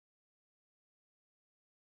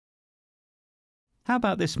How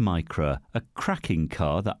about this Micra, a cracking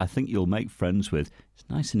car that I think you'll make friends with. It's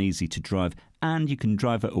nice and easy to drive, and you can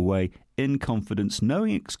drive it away in confidence,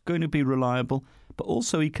 knowing it's going to be reliable, but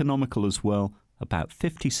also economical as well. About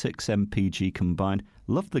 56 mpg combined.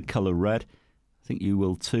 Love the colour red. I think you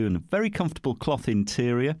will too. And a very comfortable cloth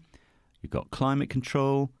interior. You've got climate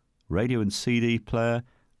control, radio and CD player,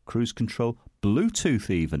 cruise control, Bluetooth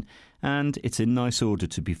even. And it's in nice order,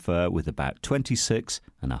 to be fair, with about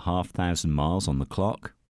 26,500 miles on the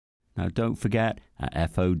clock. Now don't forget,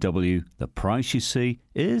 at FOW, the price you see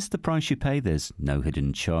is the price you pay. There's no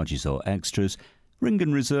hidden charges or extras. Ring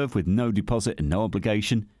and reserve with no deposit and no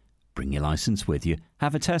obligation. Bring your licence with you,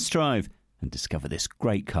 have a test drive and discover this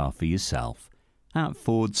great car for yourself at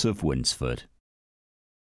Fords of Winsford.